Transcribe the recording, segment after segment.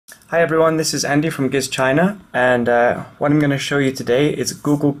Hi everyone, this is Andy from Gizchina, and what I'm going to show you today is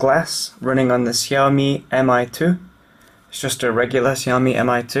Google Glass running on the Xiaomi Mi2. It's just a regular Xiaomi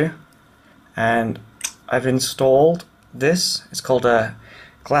Mi2, and I've installed this. It's called a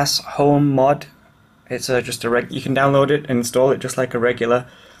Glass Home mod. It's just a you can download it and install it just like a regular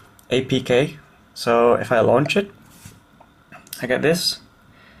APK. So if I launch it, I get this,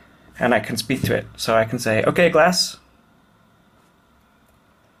 and I can speak to it. So I can say, "Okay, Glass,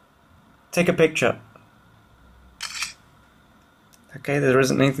 take a picture." Okay, there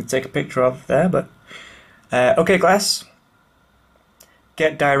isn't anything to take a picture of there, but okay, Glass,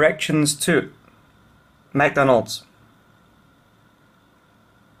 get directions to McDonald's.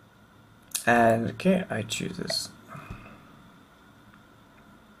 And okay, I choose this.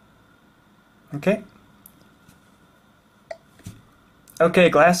 Okay. Okay,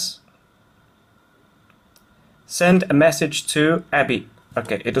 Glass, send a message to Abby.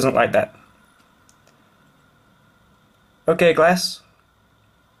 Okay, it doesn't like that. Okay, Glass,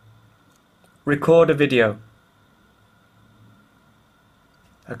 record a video.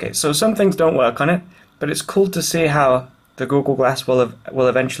 Okay, so some things don't work on it, but it's cool to see how the Google Glass will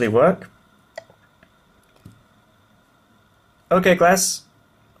eventually work. Okay, Glass,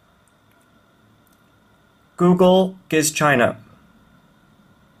 Google Gizchina.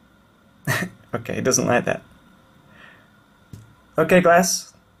 Okay, it doesn't like that. Okay,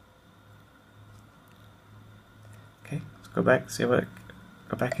 Glass. Okay, let's go back, see what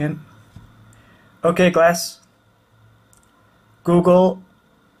go back in. Okay, Glass, Google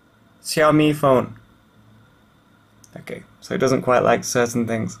Xiaomi phone. Okay, so it doesn't quite like certain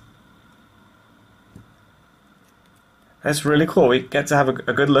things. That's really cool. We get to have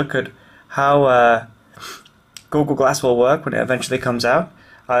a good look at how Google Glass will work when it eventually comes out.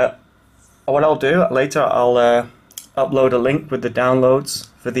 What I'll do later, I'll upload a link with the downloads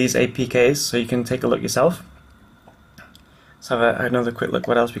for these APKs so you can take a look yourself. Let's have another quick look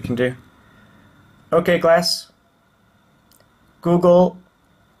what else we can do. Okay, Glass, Google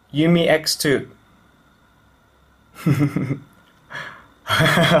Mi X2.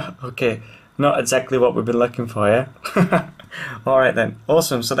 Okay, not exactly what we've been looking for, yeah? Alright then,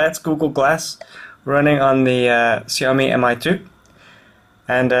 awesome. So that's Google Glass running on the Xiaomi Mi2.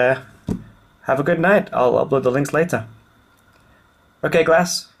 And have a good night. I'll upload the links later. Okay,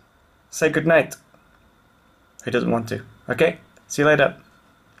 Glass, say good night. He doesn't want to. Okay, see you later.